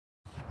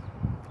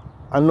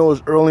I know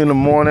it's early in the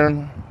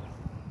morning.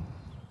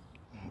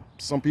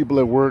 Some people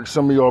at work,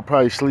 some of y'all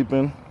probably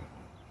sleeping.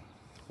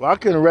 Well, I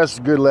couldn't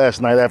rest good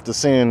last night after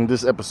seeing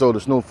this episode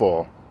of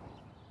Snowfall.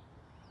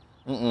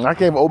 I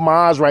can't even open my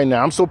eyes right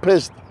now. I'm so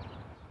pissed.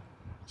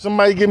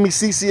 Somebody give me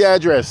CiCi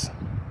address.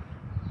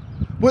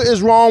 What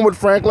is wrong with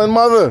Franklin's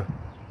mother?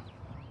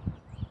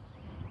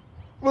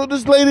 What did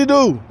this lady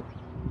do?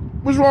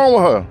 What's wrong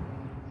with her?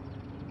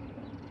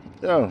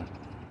 Yeah.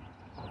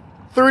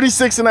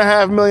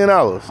 $36.5 million.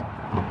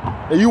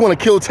 And you want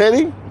to kill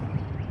Teddy?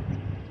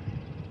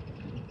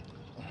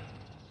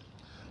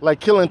 Like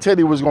killing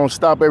Teddy was going to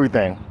stop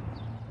everything.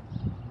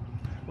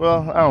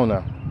 Well, I don't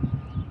know.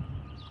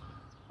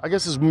 I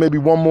guess there's maybe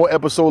one more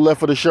episode left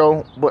for the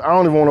show, but I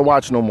don't even want to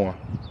watch no more.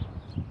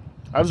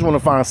 I just want to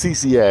find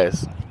CiCi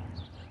ass.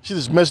 She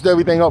just messed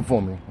everything up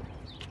for me.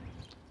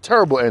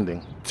 Terrible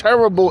ending.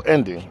 Terrible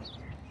ending.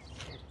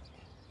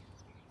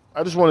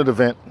 I just wanted to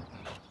vent.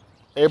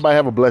 Everybody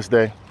have a blessed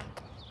day.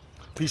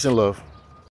 Peace and love.